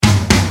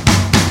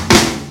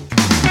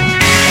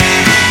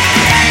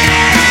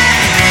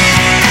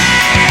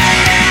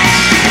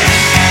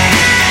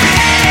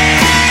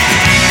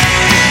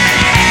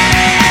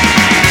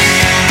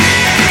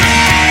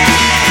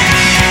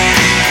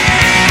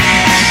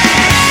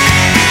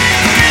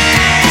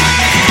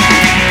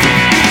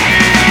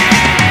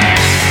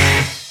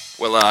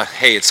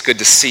Hey, it's good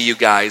to see you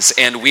guys.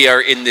 And we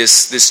are in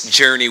this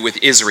journey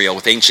with Israel,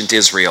 with ancient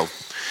Israel.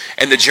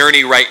 And the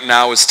journey right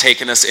now has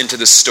taken us into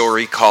the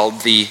story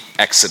called the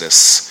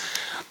Exodus.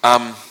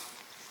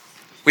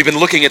 We've been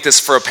looking at this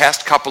for a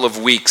past couple of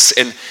weeks.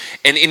 And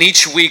in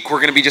each week, we're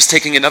going to be just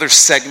taking another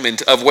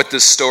segment of what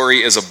this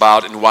story is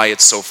about and why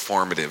it's so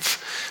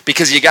formative.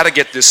 Because you got to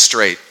get this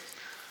straight.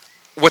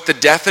 What the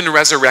death and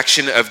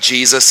resurrection of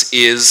Jesus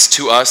is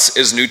to us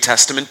as New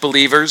Testament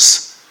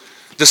believers,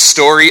 the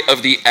story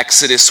of the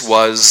Exodus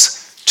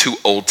was to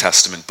Old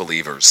Testament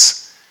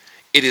believers.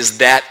 It is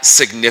that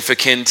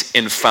significant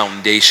and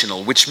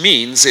foundational, which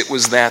means it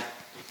was that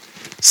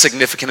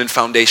significant and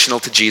foundational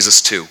to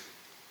Jesus too.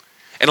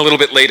 And a little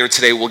bit later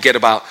today, we'll get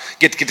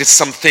to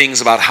some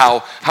things about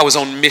how his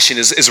own mission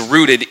is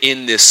rooted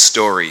in this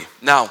story.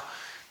 Now,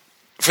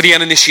 for the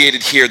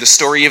uninitiated here, the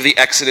story of the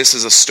Exodus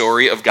is a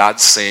story of God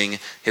seeing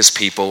his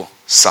people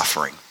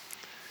suffering.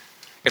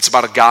 It's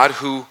about a God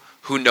who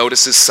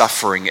notices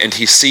suffering, and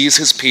he sees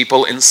his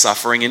people in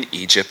suffering in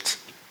Egypt.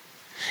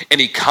 And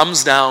he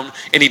comes down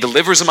and he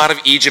delivers them out of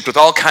Egypt with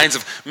all kinds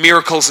of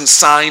miracles and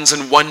signs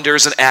and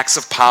wonders and acts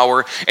of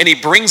power. And he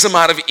brings them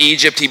out of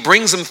Egypt. He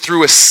brings them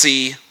through a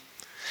sea.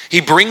 He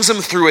brings them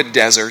through a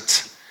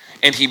desert.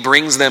 And he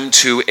brings them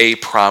to a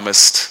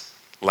promised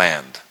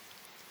land.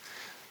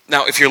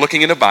 Now, if you're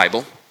looking in a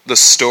Bible, the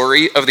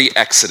story of the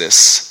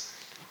Exodus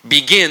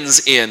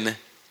begins in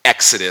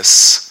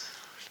Exodus,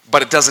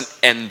 but it doesn't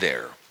end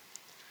there.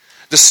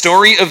 The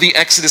story of the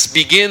Exodus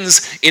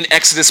begins in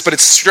Exodus, but it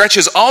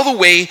stretches all the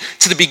way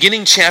to the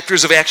beginning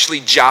chapters of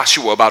actually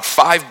Joshua, about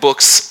 5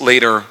 books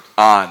later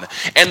on.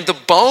 And the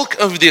bulk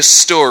of this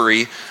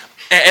story,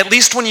 at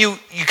least when you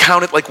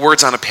count it like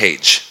words on a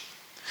page,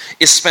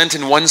 is spent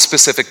in one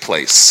specific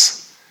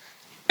place.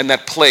 And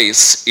that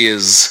place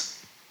is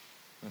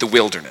the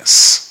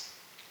wilderness.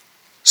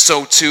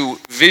 So to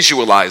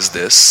visualize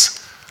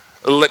this,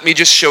 let me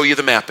just show you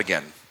the map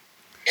again.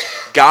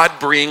 God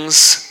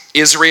brings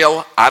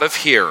Israel out of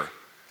here,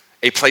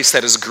 a place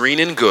that is green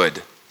and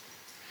good,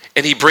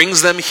 and he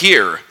brings them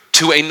here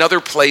to another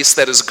place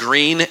that is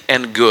green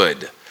and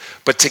good.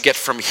 But to get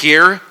from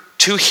here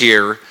to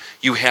here,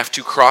 you have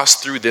to cross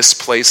through this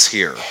place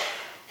here,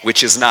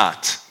 which is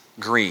not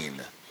green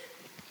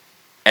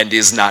and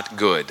is not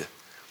good.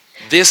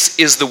 This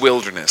is the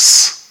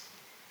wilderness.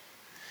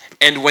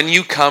 And when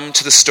you come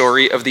to the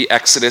story of the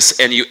Exodus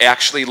and you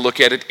actually look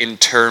at it in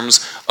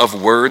terms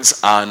of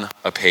words on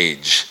a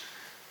page,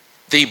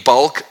 the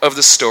bulk of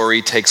the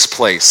story takes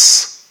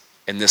place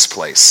in this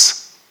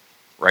place,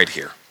 right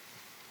here.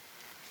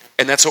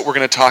 And that's what we're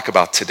going to talk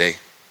about today.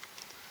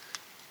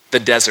 The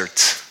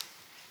desert,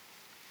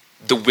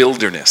 the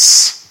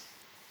wilderness,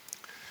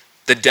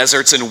 the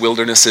deserts and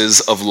wildernesses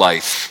of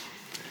life.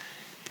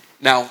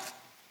 Now,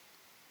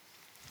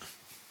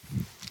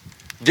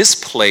 this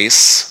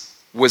place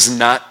was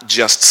not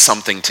just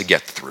something to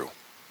get through.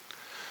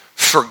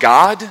 For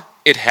God,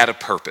 it had a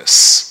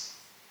purpose.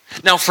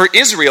 Now, for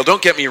Israel,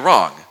 don't get me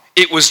wrong,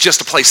 it was just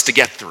a place to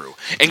get through,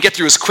 and get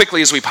through as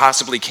quickly as we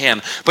possibly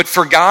can. But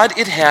for God,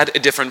 it had a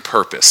different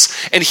purpose.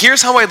 And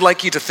here's how I'd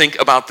like you to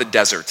think about the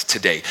desert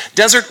today.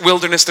 Desert,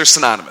 wilderness, they're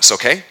synonymous,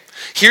 okay?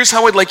 Here's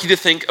how I'd like you to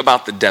think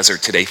about the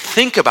desert today.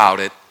 Think about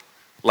it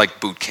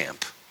like boot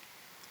camp.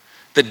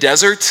 The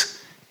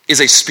desert is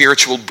a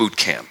spiritual boot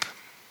camp.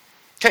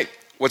 Okay,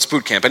 what's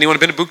boot camp? Anyone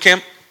been to boot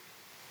camp?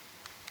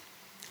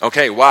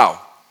 Okay, wow.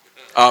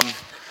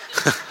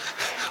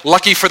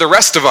 Lucky for the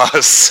rest of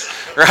us,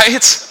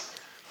 right?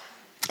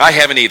 I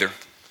haven't either.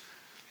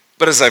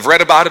 But as I've read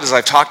about it, as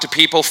I've talked to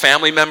people,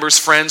 family members,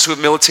 friends who have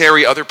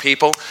military, other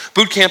people,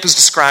 boot camp is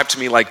described to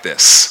me like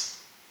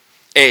this.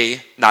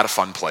 A, not a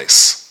fun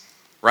place,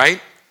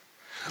 right?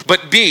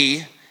 But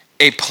B,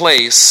 a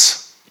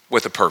place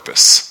with a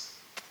purpose.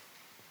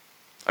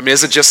 I mean,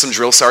 is it just some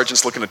drill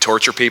sergeants looking to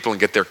torture people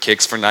and get their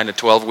kicks for 9 to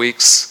 12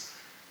 weeks?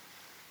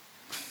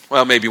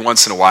 Well, maybe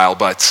once in a while,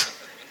 but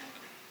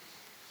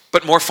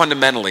more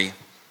fundamentally,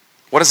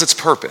 what is its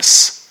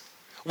purpose?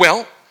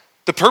 Well,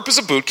 the purpose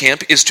of boot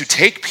camp is to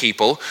take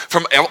people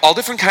from all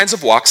different kinds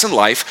of walks in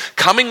life,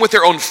 coming with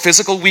their own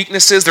physical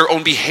weaknesses, their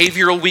own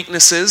behavioral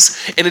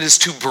weaknesses, and it is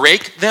to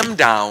break them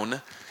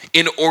down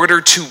in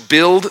order to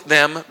build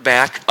them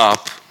back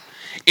up,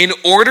 in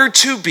order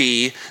to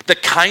be the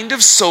kind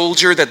of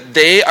soldier that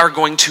they are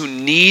going to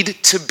need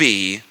to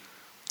be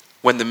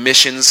when the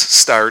missions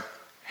start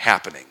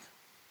happening.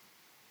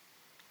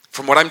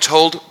 From what I'm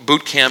told,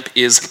 boot camp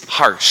is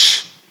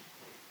harsh.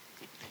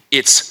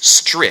 It's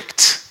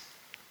strict.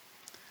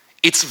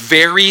 It's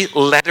very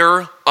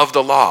letter of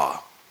the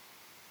law.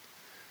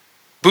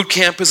 Boot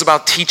camp is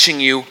about teaching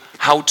you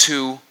how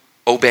to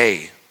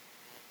obey,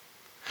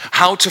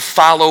 how to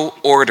follow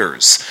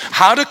orders,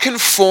 how to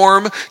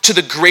conform to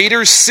the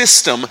greater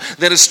system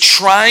that is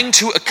trying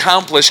to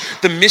accomplish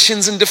the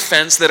missions and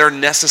defense that are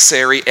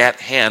necessary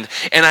at hand.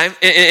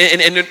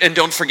 And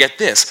don't forget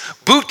this,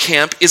 boot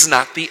camp is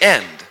not the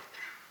end.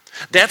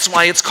 That's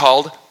why it's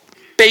called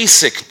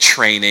basic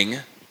training,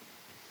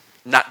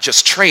 not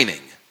just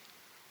training.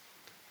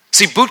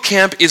 See, boot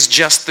camp is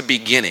just the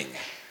beginning.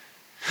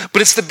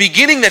 But it's the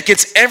beginning that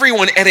gets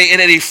everyone at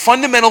a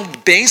fundamental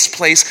base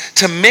place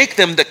to make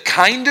them the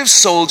kind of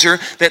soldier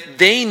that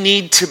they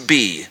need to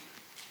be,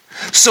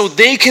 so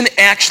they can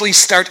actually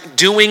start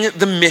doing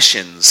the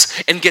missions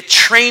and get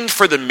trained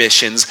for the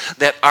missions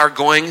that are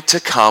going to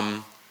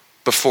come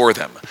before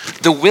them.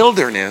 The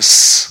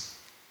wilderness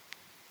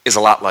is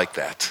a lot like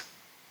that.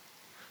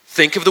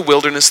 Think of the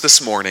wilderness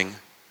this morning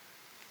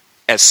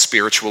as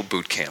spiritual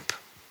boot camp.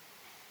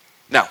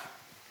 Now,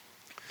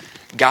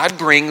 God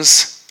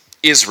brings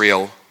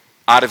Israel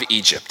out of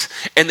Egypt,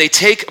 and they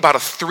take about a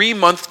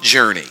 3-month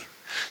journey,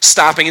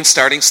 stopping and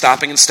starting,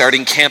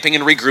 camping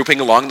and regrouping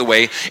along the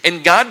way,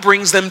 and God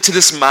brings them to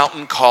this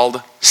mountain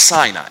called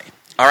Sinai,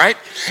 all right?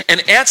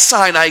 And at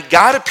Sinai,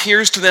 God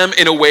appears to them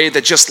in a way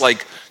that just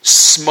like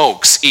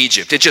smokes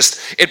Egypt.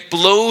 It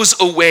blows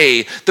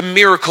away the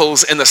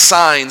miracles and the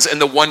signs and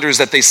the wonders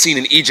that they've seen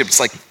in Egypt. It's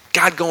like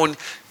God going,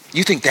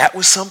 you think that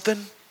was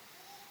something?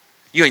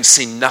 You ain't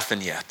seen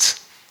nothing yet.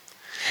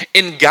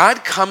 And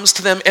God comes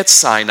to them at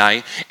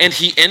Sinai, and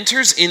he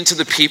enters into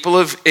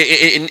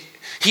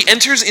he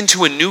enters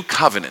into a new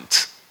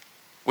covenant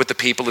with the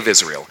people of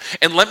Israel.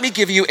 And let me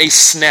give you a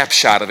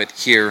snapshot of it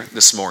here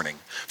this morning.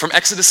 From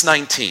Exodus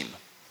 19,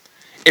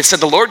 it said,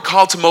 the Lord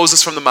called to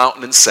Moses from the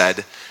mountain and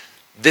said,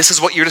 this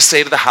is what you're to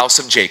say to the house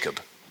of Jacob.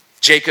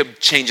 Jacob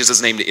changes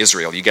his name to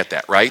Israel. You get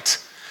that, right?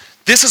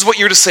 This is what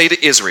you're to say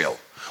to Israel.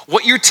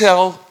 What you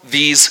tell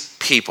these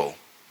people.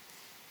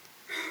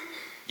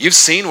 You've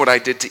seen what I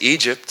did to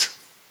Egypt,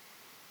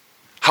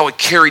 how I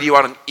carried you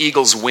out on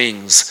eagle's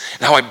wings,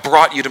 and how I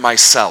brought you to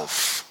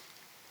myself.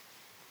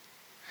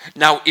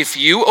 Now, if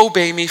you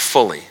obey me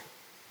fully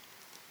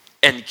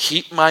and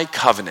keep my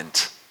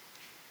covenant,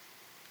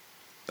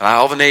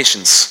 all the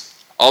nations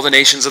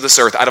of this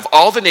earth, out of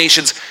all the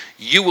nations,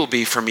 you will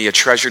be for me a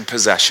treasured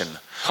possession.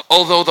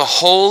 Although the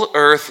whole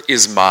earth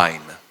is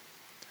mine,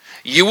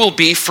 you will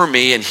be for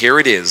me, and here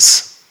it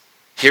is.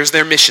 Here's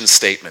their mission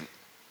statement.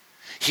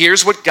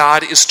 Here's what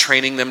God is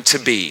training them to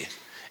be: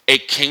 a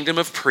kingdom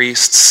of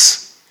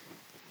priests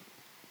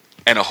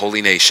and a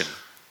holy nation.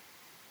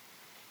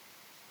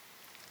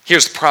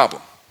 Here's the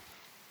problem.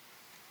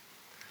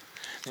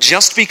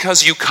 Just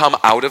because you come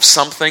out of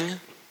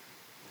something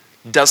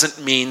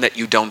doesn't mean that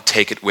you don't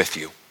take it with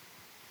you,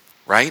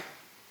 right?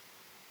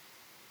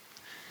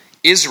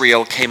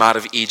 Israel came out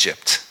of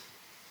Egypt,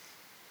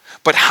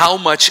 but how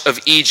much of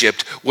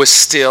Egypt was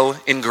still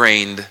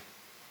ingrained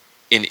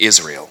in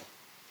Israel?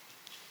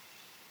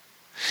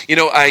 You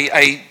know,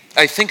 I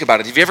think about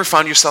it. Have you ever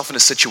found yourself in a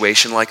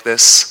situation like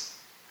this?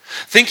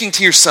 Thinking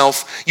to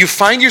yourself, you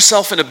find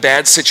yourself in a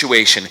bad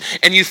situation,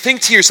 and you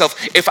think to yourself,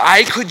 if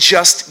I could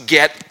just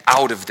get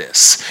out of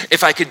this,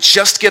 if I could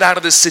just get out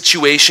of this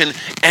situation,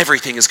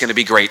 everything is going to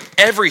be great.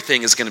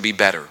 Everything is going to be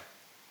better.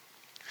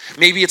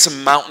 Maybe it's a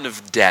mountain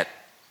of debt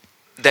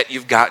that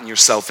you've gotten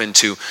yourself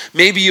into.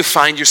 Maybe you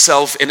find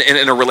yourself in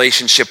a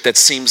relationship that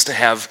seems to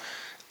have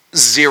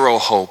zero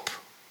hope.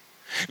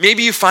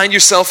 Maybe you find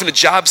yourself in a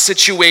job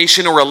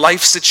situation or a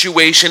life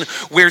situation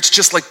where it's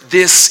just like,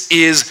 this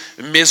is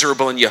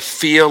miserable, and you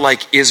feel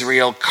like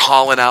Israel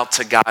calling out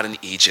to God in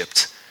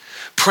Egypt,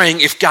 praying,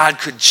 if God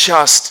could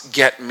just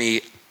get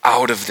me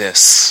out of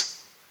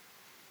this,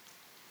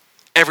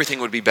 everything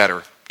would be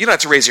better. You don't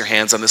have to raise your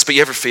hands on this, but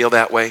you ever feel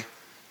that way?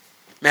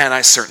 Man,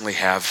 I certainly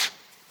have.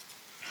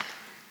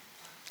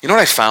 You know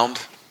what I found?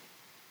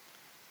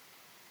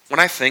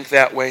 When I think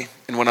that way,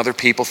 and when other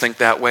people think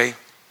that way,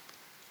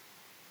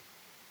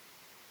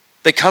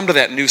 they come to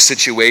that new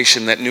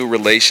situation, that new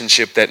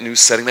relationship, that new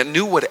setting, that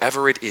new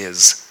whatever it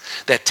is,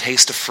 that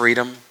taste of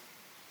freedom,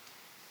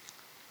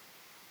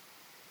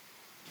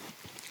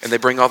 and they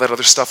bring all that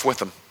other stuff with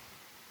them.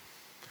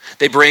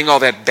 They bring all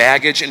that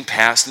baggage and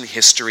past and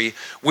history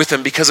with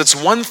them, because it's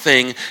one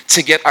thing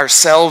to get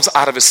ourselves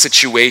out of a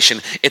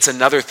situation. It's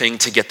another thing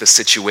to get the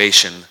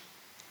situation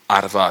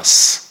out of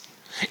us.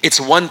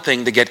 It's one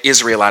thing to get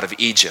Israel out of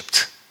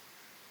Egypt.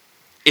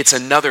 It's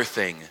another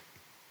thing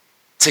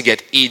to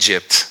get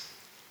Egypt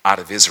out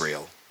of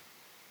Israel.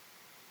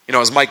 You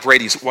know, as Mike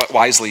Brady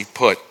wisely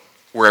put,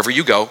 wherever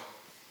you go,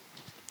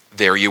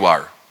 there you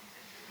are.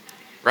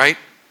 Right?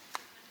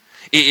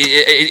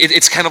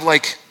 It's kind of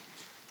like,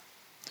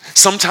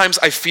 sometimes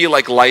I feel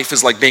like life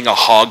is like being a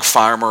hog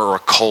farmer or a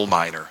coal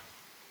miner.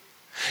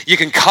 You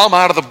can come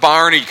out of the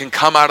barn or you can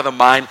come out of the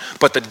mine,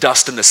 but the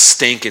dust and the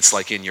stink, it's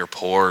like in your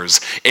pores.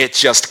 It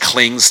just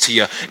clings to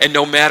you. And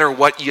no matter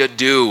what you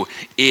do,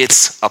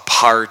 it's a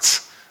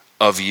part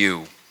of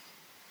you.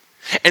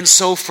 And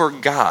so for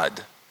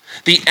God,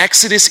 the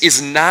Exodus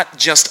is not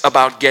just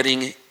about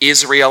getting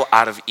Israel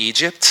out of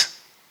Egypt.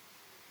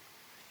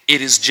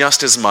 It is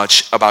just as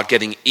much about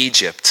getting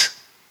Egypt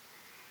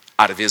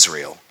out of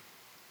Israel.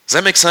 Does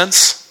that make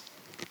sense?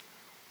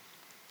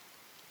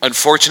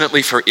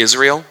 Unfortunately for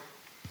Israel,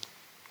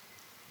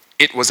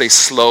 it was a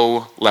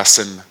slow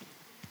lesson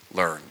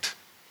learned.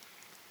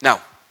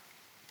 Now,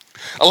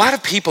 a lot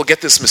of people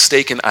get this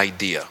mistaken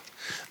idea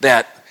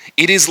that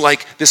it is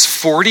like this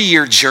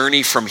 40-year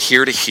journey from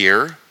here to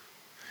here.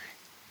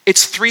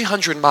 It's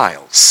 300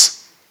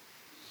 miles.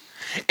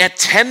 At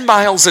 10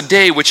 miles a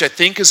day, which I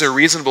think is a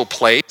reasonable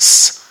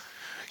pace,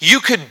 you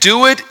could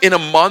do it in a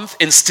month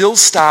and still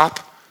stop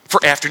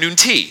for afternoon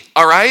tea,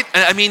 all right?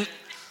 I mean,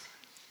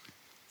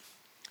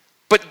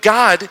 but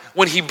God,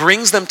 when he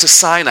brings them to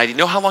Sinai, do you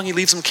know how long he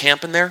leaves them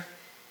camping there?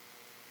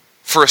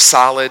 For a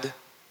solid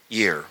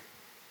year.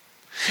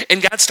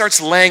 And God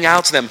starts laying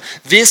out to them,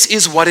 this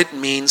is what it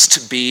means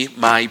to be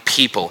my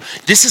people.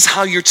 This is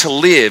how you're to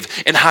live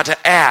and how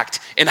to act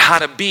and how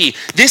to be.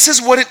 This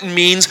is what it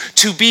means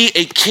to be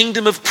a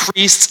kingdom of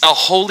priests, a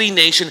holy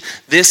nation.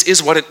 This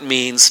is what it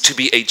means to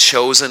be a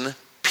chosen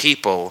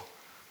people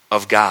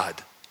of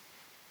God.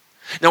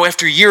 Now,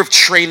 after a year of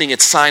training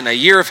at Sinai, a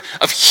year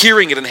of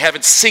hearing it and have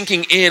it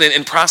sinking in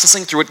and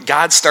processing through it,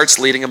 God starts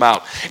leading them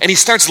out. And he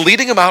starts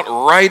leading them out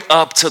right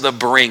up to the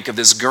brink of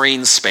this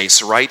green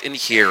space right in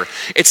here.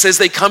 It says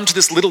they come to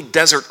this little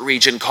desert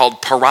region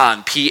called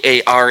Paran,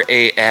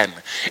 P-A-R-A-N.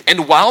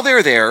 And while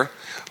they're there,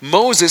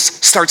 Moses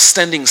starts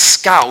sending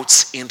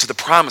scouts into the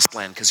promised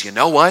land. Because you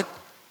know what?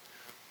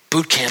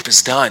 Boot camp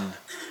is done.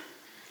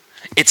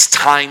 It's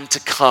time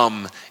to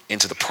come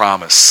into the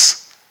promise.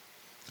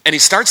 And he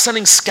starts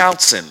sending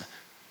scouts in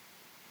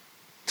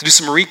to do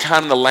some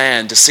recon in the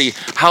land to see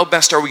how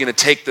best are we going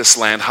to take this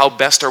land, how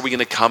best are we going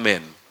to come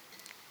in.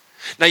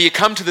 Now you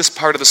come to this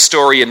part of the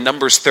story in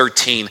Numbers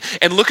 13,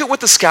 and look at what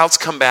the scouts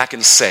come back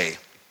and say.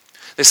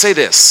 They say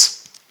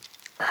this.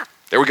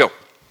 There we go.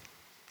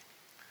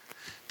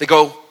 They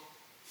go,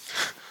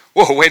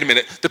 whoa, wait a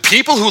minute. The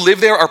people who live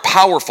there are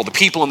powerful, the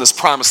people in this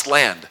promised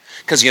land.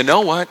 Because you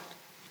know what?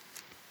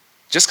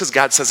 Just because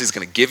God says he's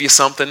going to give you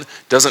something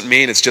doesn't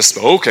mean it's just,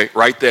 okay,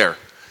 right there.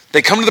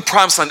 They come to the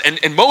promised land,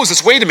 and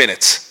Moses, wait a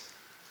minute.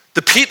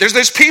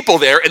 There's people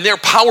there, and they're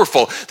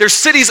powerful. Their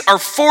cities are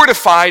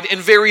fortified and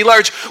very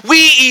large.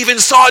 We even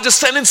saw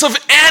descendants of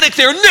Anak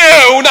there.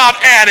 No, not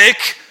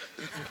Anak.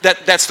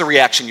 That's the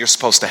reaction you're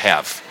supposed to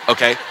have,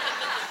 okay?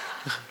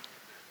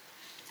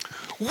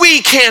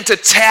 We can't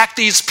attack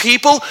these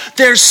people.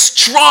 They're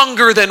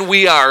stronger than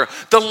we are.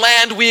 The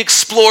land we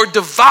explored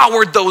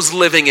devoured those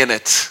living in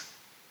it.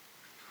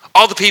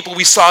 All the people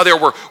we saw there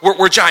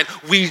were giant.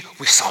 We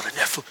saw the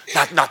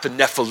Nephilim, not the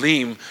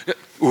Nephilim.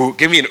 Ooh,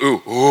 give me an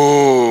ooh.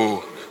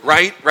 Ooh.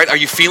 Right? Are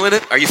you feeling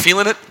it? Are you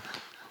feeling it?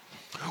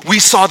 We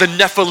saw the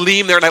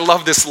Nephilim there, and I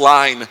love this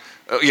line.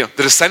 The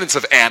descendants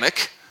of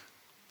Anak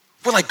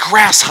were like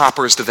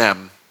grasshoppers to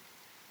them.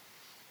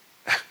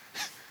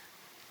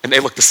 And they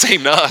look the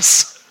same to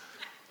us.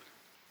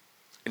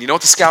 And you know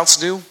what the scouts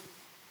do?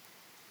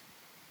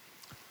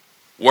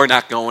 We're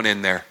not going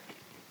in there.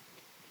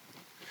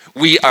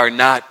 We are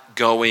not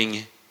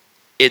going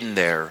in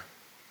there.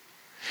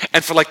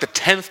 And for like the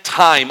 10th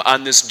time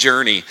on this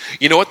journey,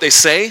 you know what they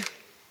say?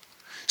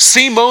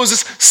 See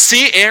Moses,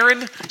 see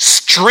Aaron,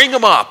 string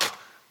them up.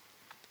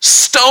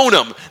 Stone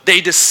them.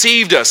 They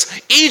deceived us.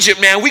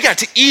 Egypt, man, we got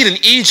to eat in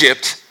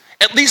Egypt.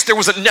 At least there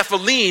was a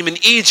Nephilim in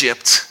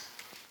Egypt.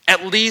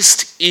 At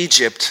least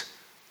Egypt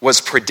was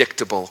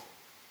predictable.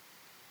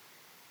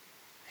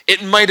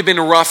 It might have been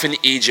rough in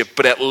Egypt,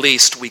 but at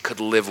least we could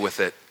live with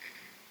it.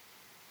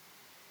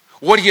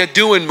 What are you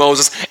doing,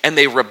 Moses? And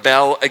they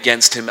rebel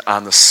against him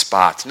on the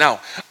spot. Now,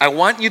 I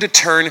want you to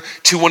turn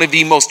to one of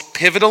the most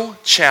pivotal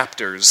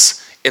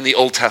chapters in the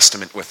Old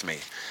Testament with me.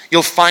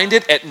 You'll find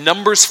it at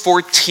Numbers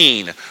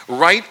 14,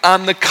 right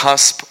on the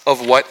cusp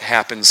of what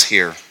happens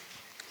here.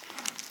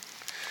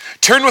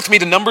 Turn with me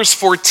to Numbers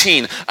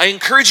 14. I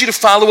encourage you to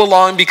follow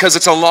along because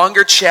it's a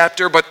longer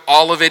chapter, but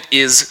all of it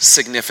is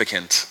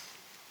significant.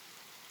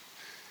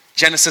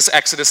 Genesis,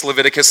 Exodus,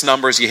 Leviticus,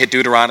 Numbers, you hit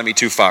Deuteronomy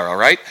too far, all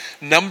right?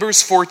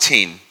 Numbers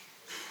 14.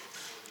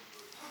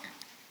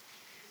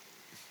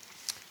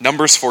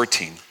 Numbers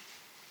 14.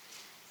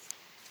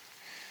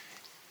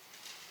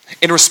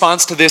 In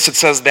response to this, it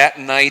says, that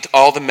night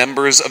all the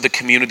members of the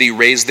community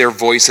raised their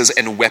voices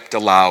and wept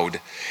aloud.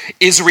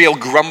 Israel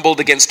grumbled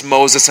against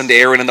Moses and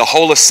Aaron and the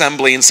whole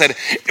assembly and said,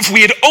 if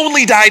we had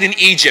only died in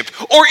Egypt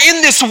or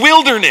in this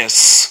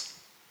wilderness.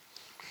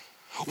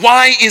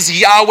 Why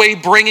is Yahweh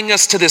bringing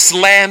us to this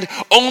land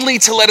only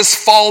to let us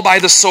fall by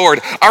the sword?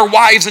 Our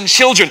wives and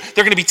children,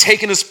 they're going to be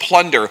taken as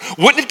plunder.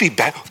 Wouldn't it be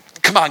better?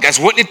 Come on, guys,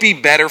 wouldn't it be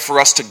better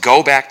for us to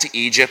go back to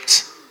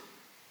Egypt?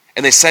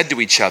 And they said to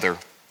each other,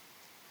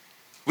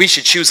 we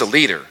should choose a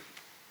leader,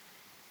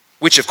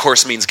 which of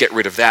course means get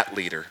rid of that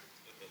leader,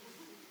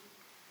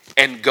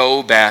 and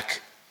go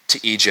back to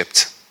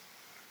Egypt.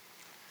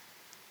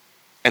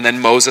 And then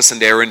Moses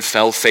and Aaron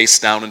fell face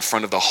down in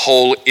front of the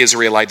whole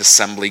Israelite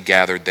assembly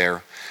gathered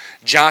there.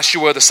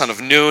 Joshua, the son of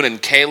Nun,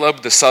 and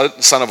Caleb, the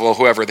son of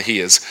whoever he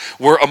is,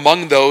 were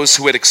among those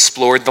who had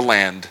explored the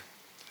land,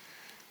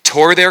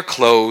 tore their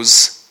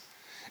clothes,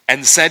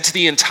 and said to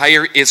the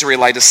entire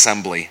Israelite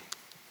assembly,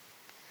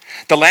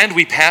 the land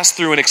we passed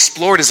through and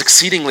explored is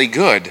exceedingly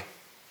good.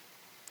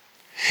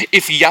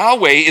 If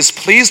Yahweh is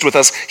pleased with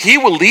us, he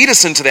will lead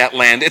us into that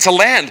land. It's a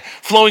land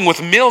flowing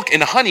with milk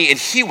and honey, and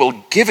he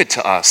will give it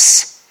to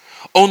us.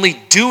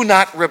 Only do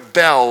not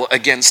rebel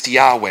against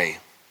Yahweh.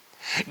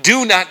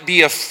 Do not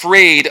be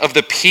afraid of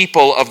the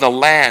people of the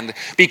land,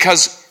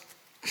 because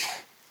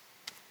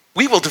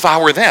we will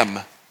devour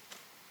them.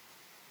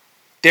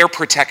 Their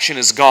protection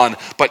is gone,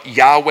 but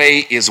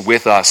Yahweh is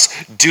with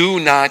us. Do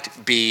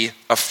not be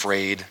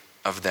afraid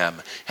of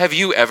them. Have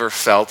you ever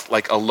felt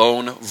like a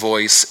lone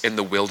voice in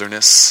the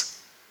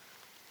wilderness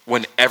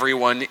when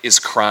everyone is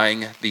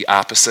crying the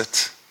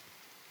opposite?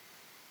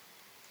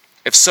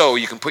 If so,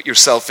 you can put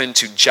yourself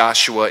into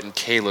Joshua and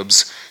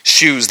Caleb's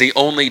shoes, the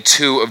only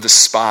two of the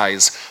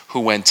spies who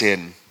went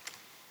in.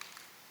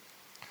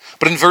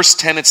 But in verse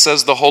 10 it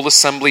says the whole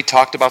assembly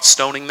talked about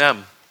stoning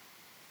them.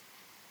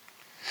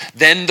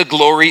 Then the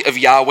glory of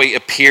Yahweh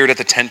appeared at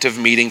the tent of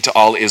meeting to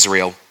all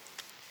Israel.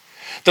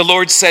 The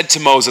Lord said to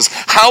Moses,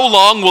 "How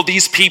long will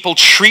these people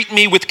treat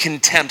me with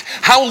contempt?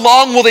 How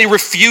long will they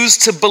refuse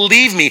to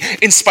believe me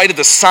in spite of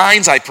the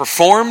signs I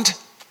performed?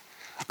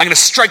 I'm going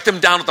to strike them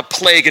down with a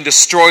plague and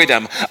destroy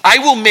them. I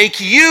will make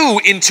you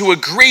into a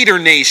greater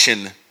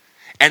nation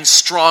and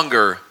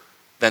stronger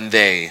than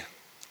they."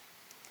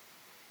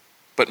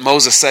 But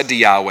Moses said to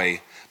Yahweh,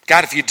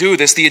 "God, if you do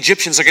this, the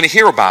Egyptians are going to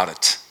hear about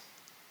it.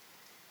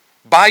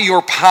 By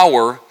your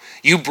power,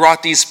 you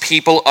brought these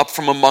people up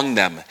from among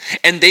them,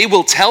 and they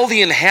will tell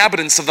the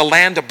inhabitants of the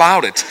land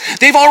about it.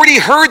 They've already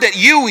heard that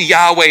you,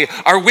 Yahweh,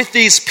 are with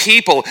these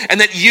people, and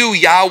that you,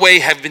 Yahweh,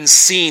 have been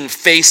seen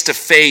face to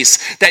face,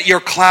 that your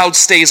cloud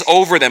stays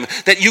over them,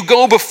 that you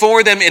go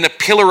before them in a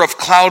pillar of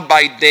cloud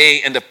by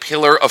day and a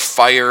pillar of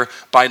fire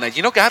by night."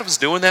 You know, God was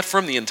doing that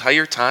for them the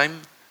entire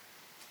time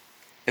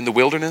in the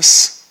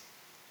wilderness.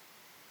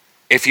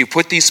 If you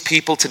put these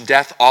people to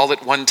death all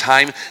at one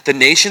time, the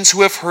nations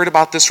who have heard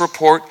about this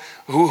report,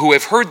 who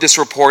have heard this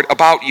report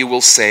about you will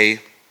say,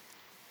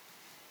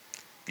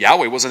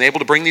 "Yahweh wasn't able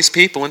to bring these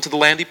people into the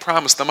land he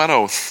promised them on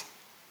oath.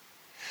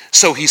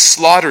 So he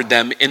slaughtered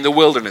them in the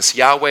wilderness."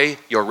 Yahweh,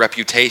 your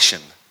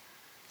reputation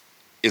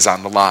is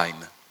on the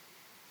line.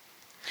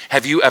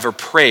 Have you ever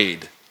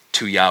prayed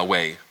to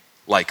Yahweh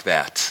like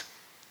that?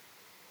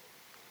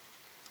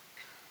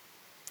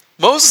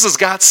 Moses has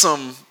got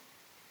some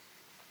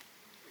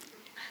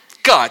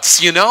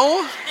guts, you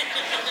know?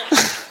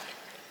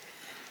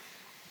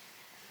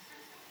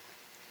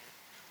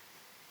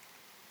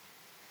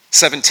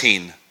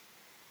 17.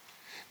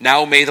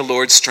 Now may the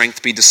Lord's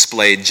strength be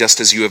displayed just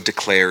as you have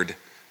declared.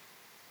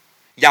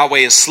 Yahweh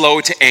is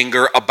slow to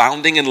anger,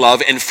 abounding in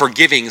love, and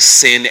forgiving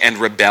sin and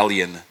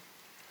rebellion.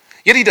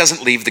 Yet he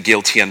doesn't leave the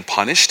guilty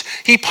unpunished.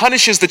 He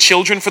punishes the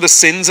children for the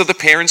sins of the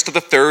parents to the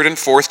third and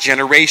fourth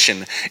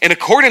generation. In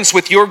accordance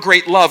with your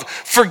great love,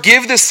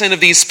 forgive the sin of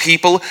these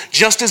people,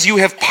 just as you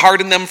have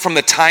pardoned them from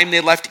the time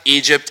they left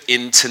Egypt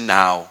into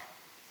now.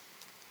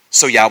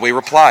 So Yahweh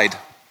replied,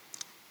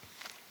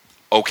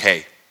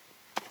 "Okay,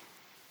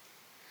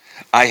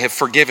 I have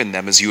forgiven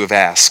them as you have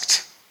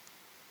asked.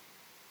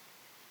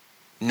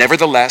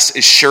 Nevertheless,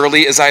 as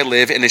surely as I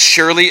live, and as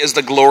surely as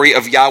the glory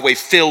of Yahweh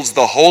fills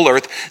the whole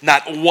earth,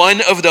 not one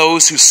of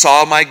those who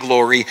saw my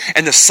glory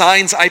and the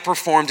signs I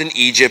performed in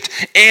Egypt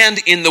and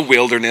in the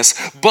wilderness,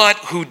 but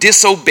who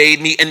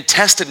disobeyed me and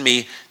tested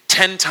me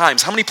 10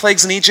 times. How many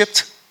plagues in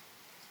Egypt?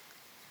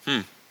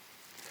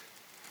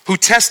 Who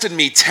tested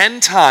me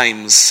 10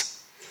 times,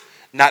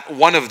 not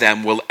one of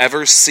them will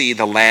ever see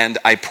the land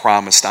I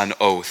promised on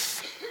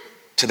oath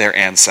to their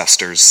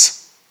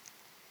ancestors.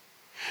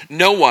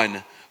 No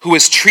one who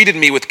has treated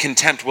me with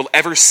contempt will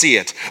ever see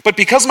it. But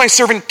because my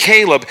servant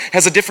Caleb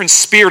has a different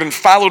spirit and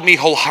followed me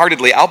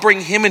wholeheartedly, I'll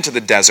bring him into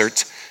the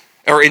desert,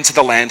 or into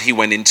the land he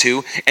went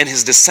into, and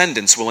his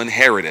descendants will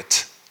inherit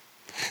it.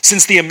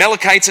 Since the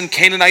Amalekites and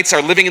Canaanites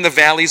are living in the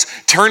valleys,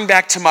 turn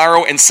back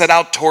tomorrow and set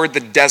out toward the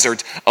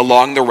desert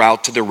along the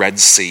route to the Red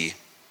Sea."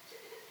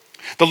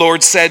 The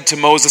Lord said to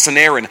Moses and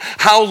Aaron,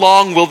 "How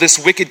long will this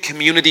wicked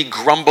community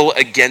grumble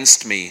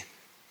against me?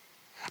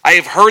 I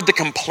have heard the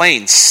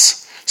complaints.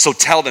 So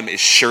tell them,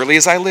 as surely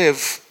as I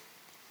live,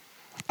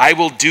 I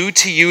will do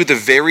to you the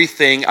very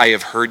thing I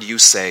have heard you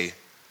say.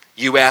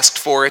 You asked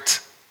for it,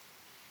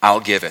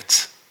 I'll give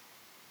it.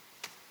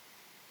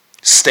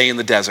 Stay in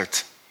the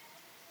desert.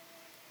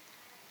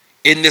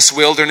 In this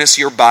wilderness,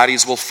 your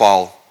bodies will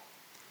fall.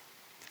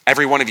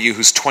 Every one of you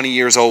who's 20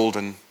 years old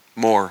and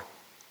more,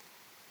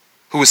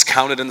 who was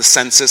counted in the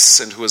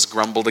census and who has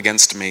grumbled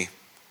against me.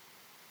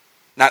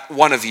 Not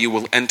one of you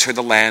will enter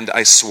the land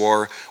I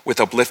swore with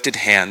uplifted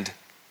hand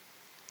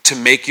to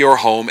make your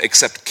home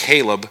except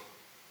Caleb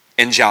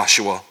and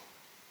Joshua.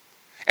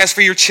 As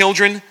for your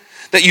children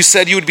that you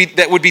said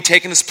that would be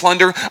taken as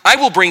plunder, I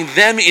will bring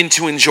them in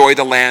to enjoy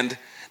the land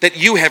that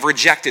you have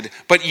rejected.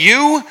 But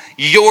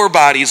your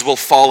bodies will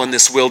fall in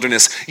this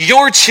wilderness.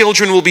 Your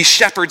children will be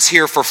shepherds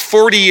here for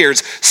 40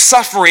 years,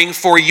 suffering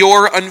for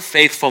your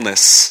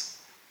unfaithfulness,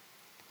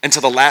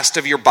 until the last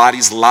of your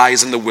bodies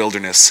lies in the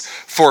wilderness.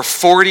 For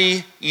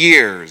 40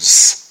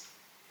 years,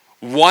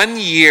 1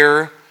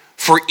 year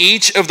for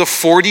each of the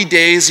 40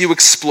 days you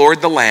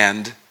explored the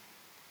land,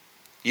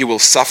 you will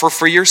suffer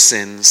for your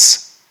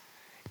sins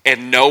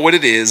and know what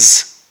it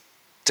is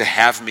to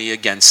have me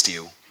against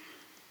you."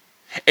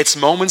 It's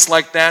moments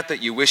like that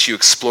that you wish you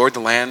explored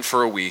the land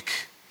for a week.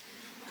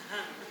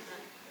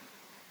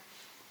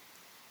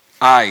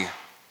 I,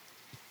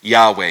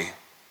 Yahweh,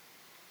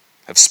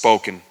 have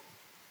spoken.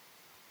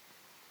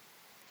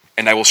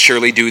 And I will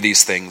surely do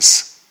these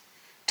things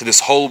to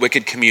this whole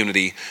wicked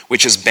community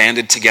which is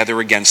banded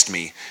together against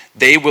me.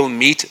 They will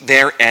meet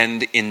their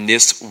end in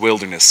this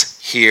wilderness.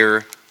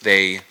 Here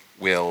they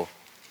will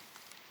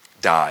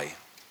die.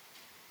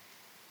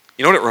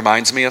 You know what it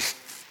reminds me of?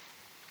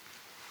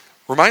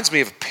 It reminds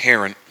me of a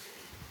parent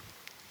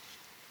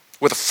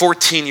with a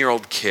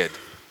 14-year-old kid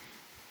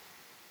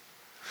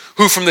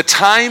who from the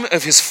time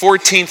of his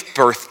 14th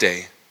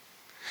birthday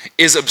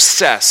is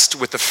obsessed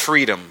with the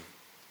freedom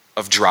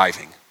of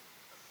driving.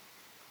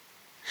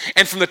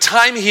 And from the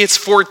time he hits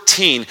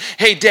 14,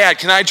 hey, Dad,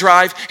 can I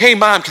drive? Hey,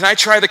 Mom, can I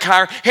try the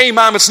car? Hey,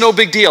 Mom, it's no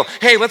big deal.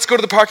 Hey, let's go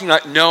to the parking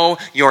lot. No,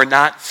 you're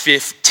not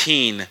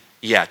 15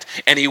 yet.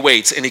 And he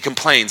waits, and he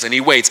complains, and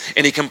he waits,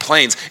 and he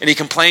complains, and he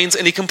complains,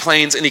 and he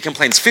complains, and he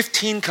complains.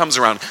 15 comes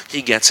around,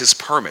 he gets his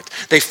permit.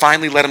 They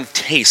finally let him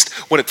taste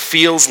what it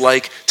feels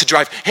like to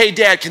drive. Hey,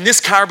 Dad, can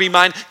this car be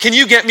mine? Can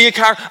you get me a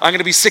car? I'm going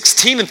to be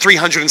 16 in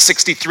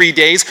 363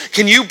 days.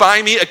 Can you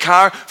buy me a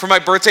car for my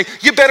birthday?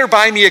 You better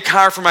buy me a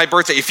car for my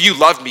birthday. If you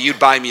loved me, you'd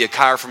buy me a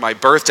car for my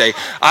birthday.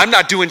 I'm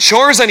not doing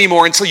chores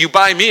anymore until you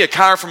buy me a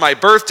car for my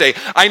birthday.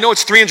 I know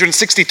it's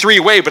 363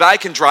 away, but I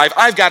can drive.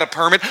 I've got a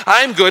permit.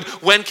 I'm good.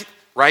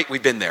 Right?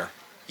 We've been there.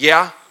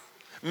 Yeah?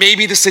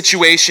 Maybe the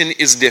situation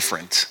is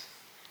different.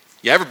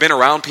 You ever been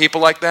around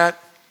people like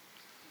that?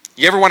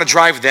 You ever want to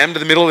drive them to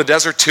the middle of the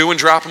desert too and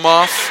drop them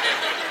off?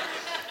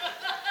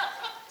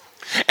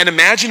 And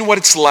imagine what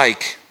it's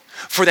like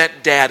for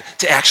that dad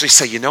to actually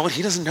say, you know what,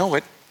 he doesn't know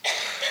it,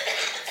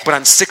 but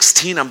on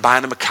 16, I'm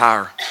buying him a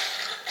car.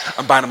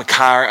 I'm buying him a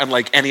car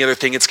unlike any other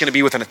thing. It's going to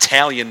be with an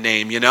Italian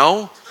name, you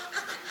know?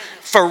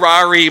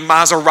 Ferrari,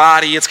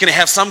 Maserati, it's going to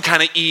have some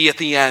kind of E at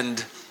the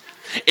end.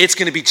 It's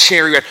going to be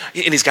cherry red.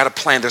 And he's got a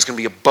plan. There's going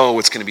to be a bow.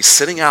 It's going to be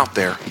sitting out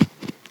there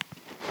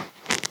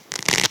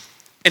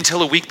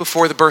until a week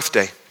before the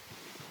birthday.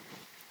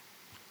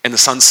 And the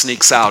son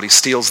sneaks out. He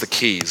steals the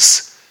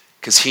keys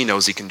because he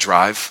knows he can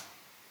drive.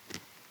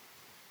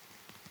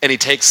 And he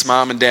takes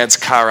Mom and Dad's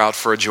car out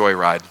for a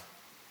joyride.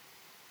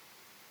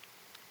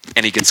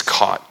 And he gets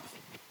caught.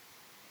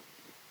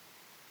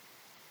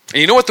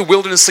 And you know what the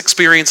wilderness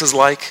experience is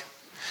like?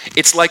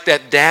 It's like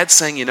that dad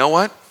saying, you know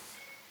what?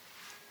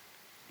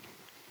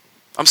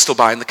 I'm still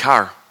buying the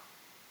car.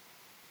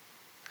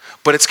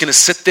 But it's going to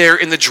sit there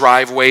in the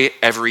driveway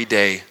every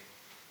day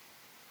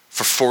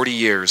for 40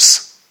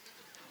 years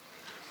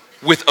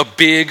with a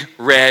big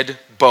red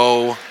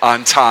bow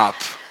on top.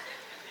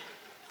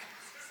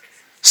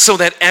 So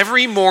that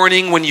every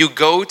morning when you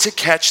go to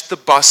catch the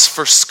bus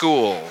for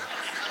school,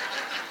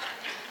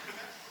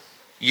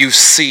 you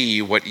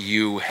see what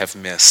you have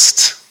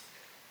missed.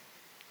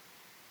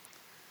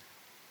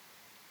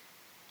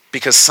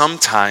 Because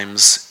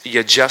sometimes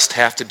you just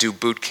have to do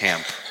boot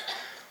camp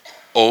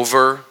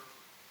over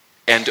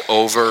and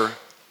over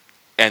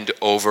and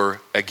over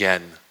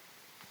again.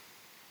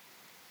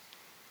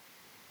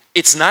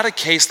 It's not a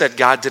case that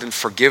God didn't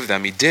forgive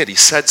them. He did. He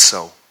said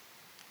so.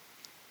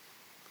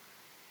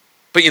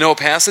 But you know, a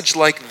passage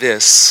like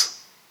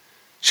this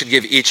should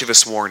give each of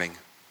us warning.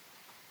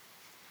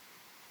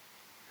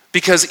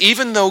 Because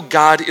even though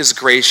God is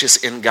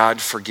gracious and God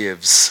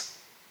forgives,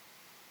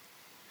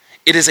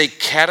 it is a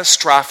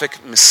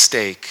catastrophic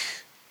mistake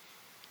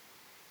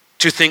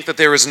to think that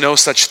there is no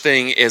such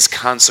thing as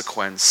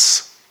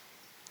consequence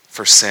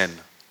for sin.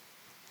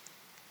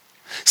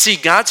 See,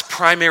 God's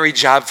primary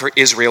job for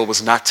Israel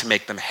was not to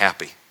make them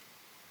happy.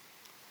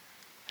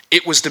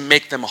 It was to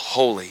make them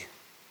holy.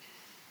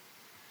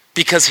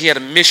 Because he had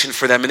a mission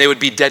for them and they would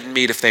be dead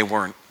meat if they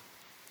weren't.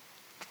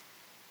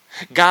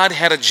 God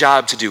had a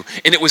job to do,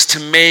 and it was to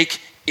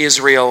make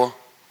Israel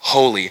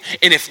holy.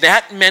 And if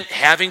that meant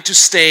having to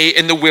stay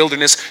in the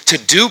wilderness to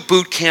do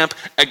boot camp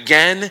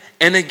again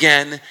and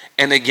again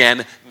and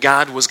again,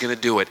 God was going to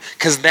do it.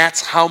 Because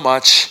that's how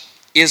much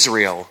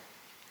Israel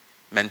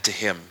meant to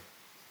him.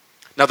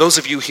 Now, those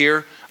of you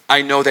here,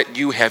 I know that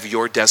you have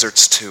your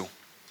deserts too.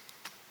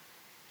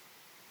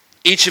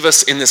 Each of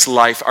us in this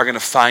life are going to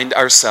find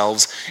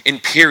ourselves in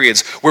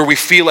periods where we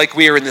feel like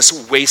we are in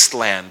this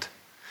wasteland.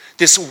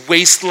 This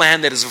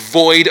wasteland that is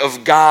void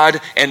of God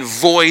and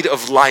void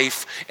of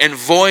life and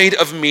void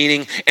of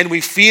meaning, and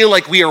we feel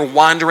like we are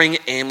wandering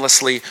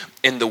aimlessly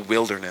in the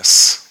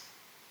wilderness.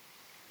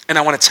 And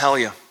I want to tell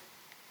you,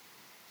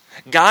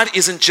 God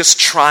isn't just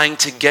trying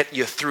to get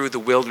you through the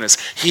wilderness.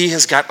 He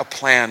has got a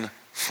plan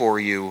for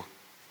you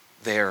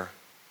there.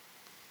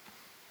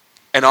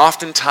 And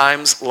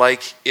oftentimes,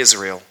 like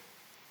Israel,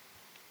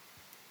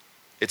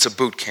 it's a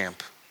boot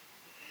camp.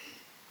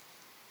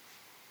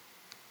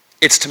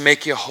 It's to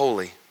make you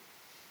holy.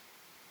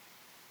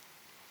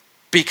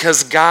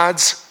 Because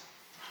God's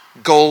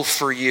goal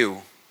for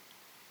you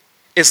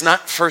is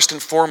not first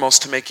and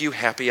foremost to make you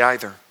happy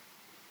either.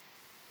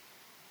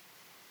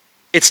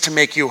 It's to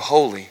make you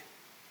holy.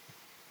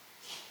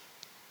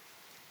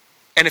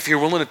 And if you're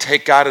willing to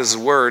take God at his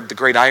word, the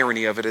great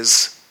irony of it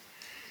is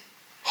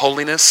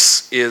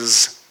holiness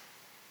is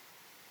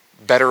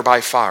better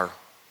by far.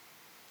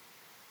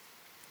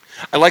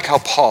 I like how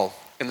Paul,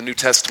 in the New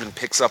Testament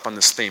picks up on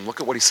this theme. Look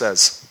at what he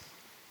says.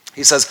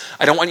 He says,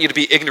 I don't want you to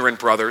be ignorant,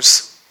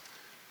 brothers,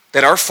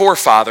 that our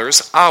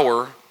forefathers,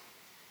 our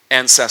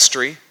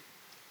ancestry,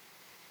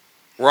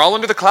 were all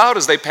under the cloud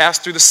as they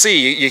passed through the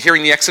sea. You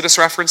hearing the Exodus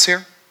reference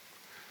here?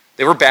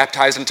 They were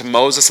baptized into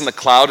Moses in the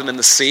cloud and in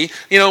the sea.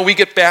 You know, we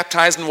get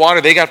baptized in water.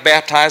 They got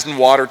baptized in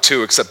water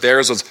too, except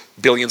theirs was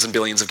billions and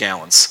billions of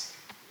gallons.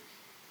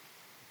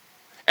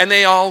 And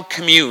they all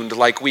communed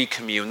like we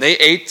commune. They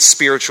ate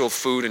spiritual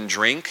food and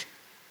drink.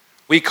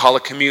 We call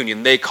it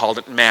communion. They called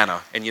it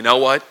manna. And you know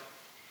what?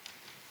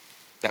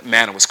 That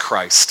manna was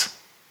Christ.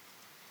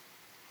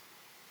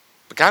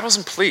 But God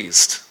wasn't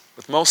pleased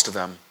with most of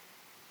them.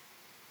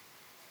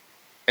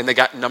 And they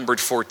got numbered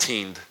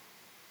 14'd.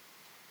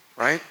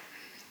 Right?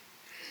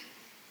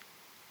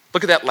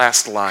 Look at that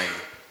last line.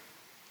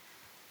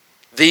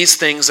 These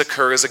things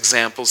occur as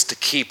examples to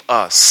keep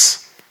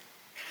us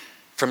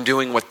from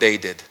doing what they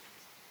did.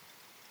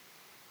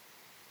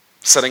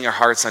 Setting our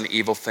hearts on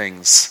evil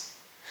things.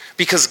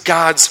 Because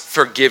God's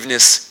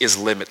forgiveness is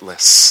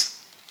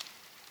limitless.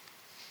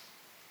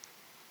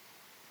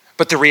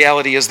 But the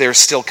reality is there's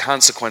still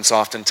consequence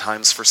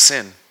oftentimes for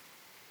sin.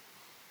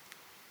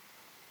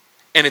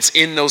 And it's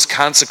in those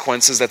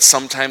consequences that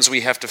sometimes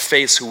we have to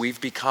face who we've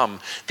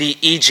become. The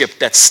Egypt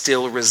that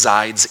still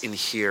resides in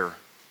here.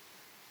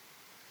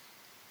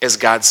 As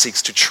God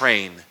seeks to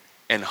train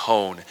and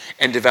hone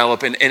and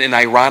develop. And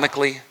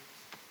ironically,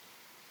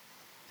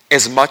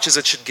 as much as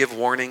it should give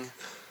warning,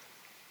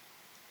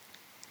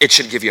 it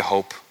should give you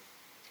hope.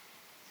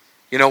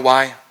 You know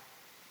why?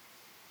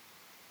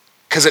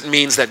 Because it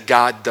means that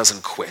God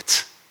doesn't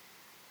quit.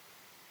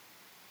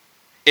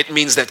 It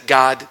means that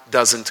God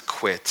doesn't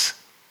quit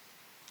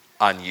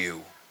on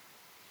you.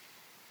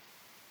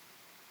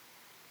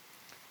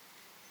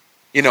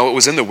 You know, it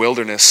was in the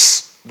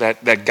wilderness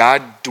that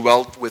God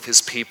dwelt with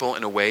his people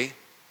in a way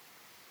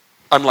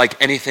unlike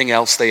anything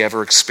else they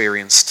ever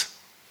experienced.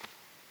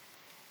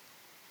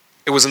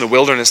 It was in the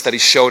wilderness that he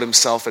showed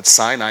himself at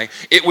Sinai.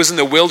 It was in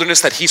the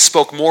wilderness that he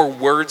spoke more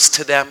words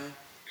to them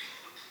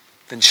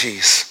than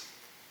Jesus.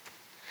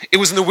 It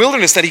was in the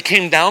wilderness that he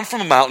came down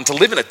from a mountain to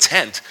live in a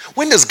tent.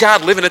 When does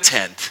God live in a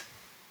tent?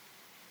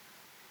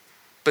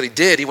 But he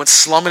did. He went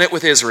slumming it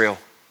with Israel.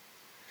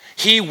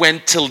 He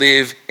went to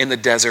live in the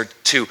desert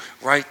too,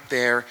 right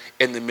there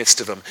in the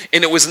midst of them.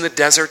 And it was in the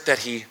desert that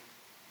he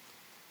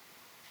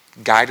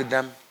guided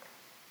them,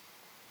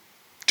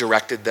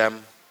 directed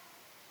them,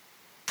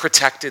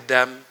 protected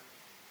them,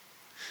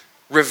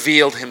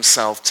 revealed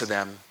himself to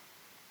them,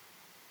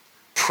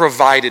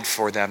 provided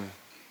for them,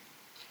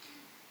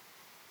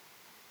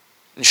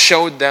 and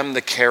showed them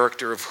the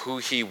character of who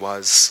he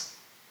was,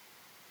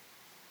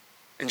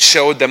 and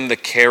showed them the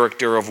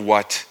character of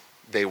what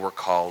they were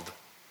called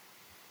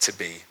to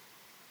be.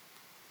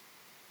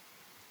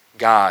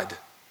 God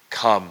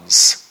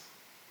comes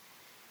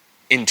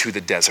into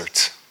the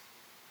desert.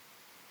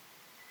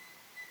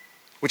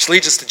 Which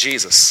leads us to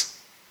Jesus.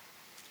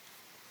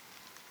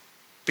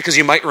 Because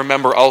you might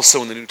remember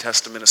also in the New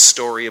Testament a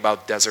story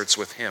about deserts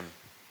with him.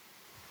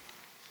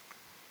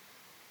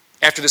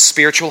 After the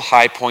spiritual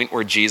high point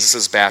where Jesus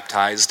is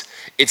baptized,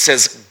 it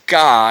says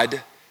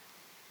God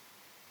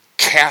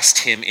cast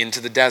him into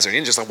the desert. He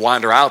didn't just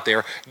wander out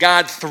there.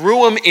 God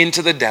threw him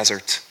into the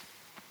desert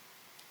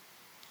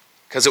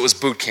because it was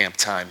boot camp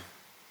time.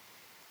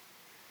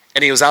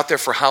 And he was out there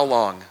for how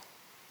long?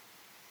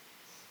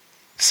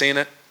 Seeing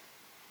it?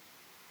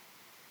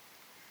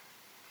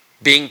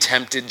 Being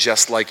tempted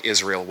just like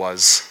Israel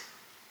was.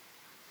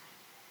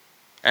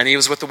 And he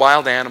was with the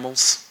wild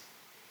animals.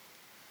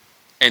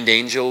 And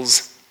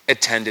angels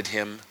attended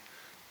him.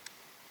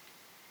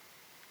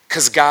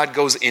 Because God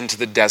goes into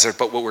the desert,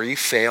 but where we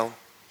fail,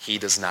 he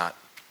does not.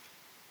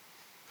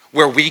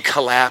 Where we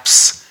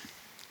collapse,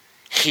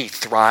 he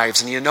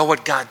thrives. And you know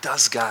what God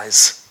does,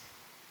 guys?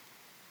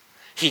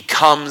 He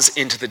comes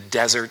into the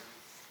desert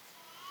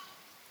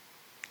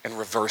and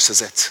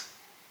reverses it.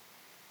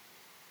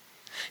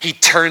 He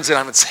turns it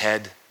on its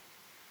head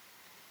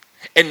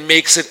and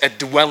makes it a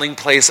dwelling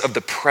place of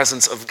the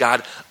presence of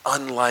God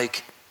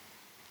unlike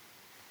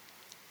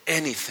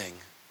anything.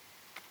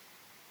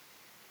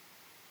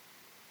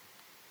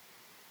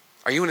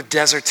 Are you in a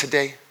desert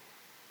today?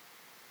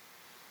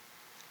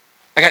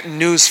 I got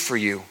news for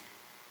you.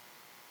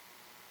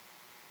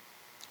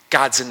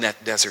 God's in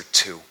that desert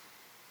too.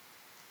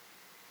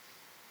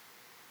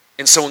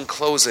 And so in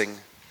closing,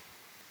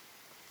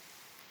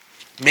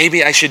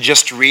 maybe I should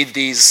just read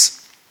these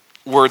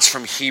words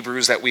from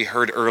Hebrews that we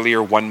heard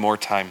earlier one more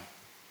time.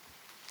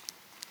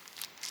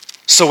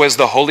 So as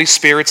the Holy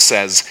Spirit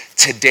says,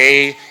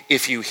 today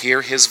if you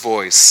hear his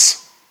voice,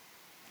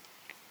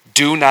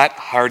 do not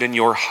harden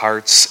your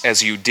hearts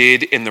as you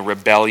did in the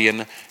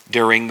rebellion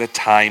during the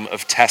time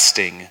of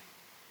testing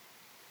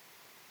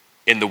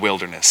in the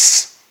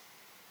wilderness.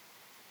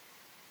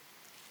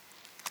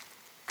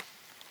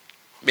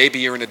 Maybe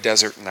you're in a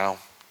desert now.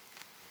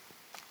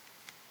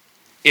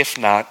 If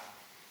not,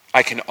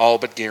 I can all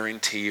but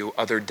guarantee you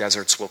other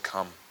deserts will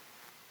come.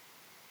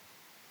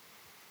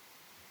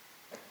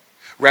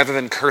 Rather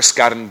than curse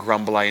God and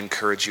grumble, I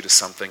encourage you to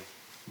something.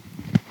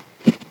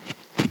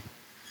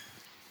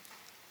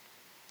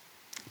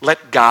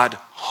 Let God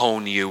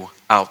hone you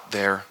out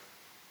there.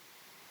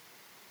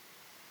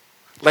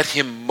 Let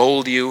him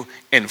mold you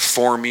and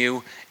form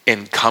you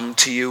and come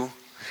to you.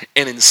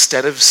 And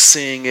instead of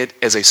seeing it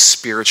as a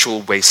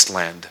spiritual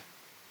wasteland,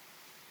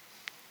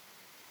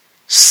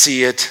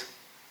 see it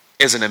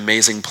as an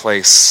amazing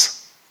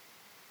place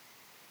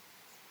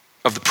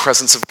of the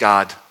presence of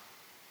God,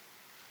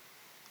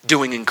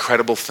 doing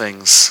incredible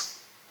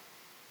things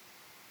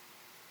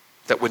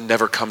that would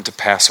never come to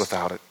pass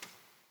without it.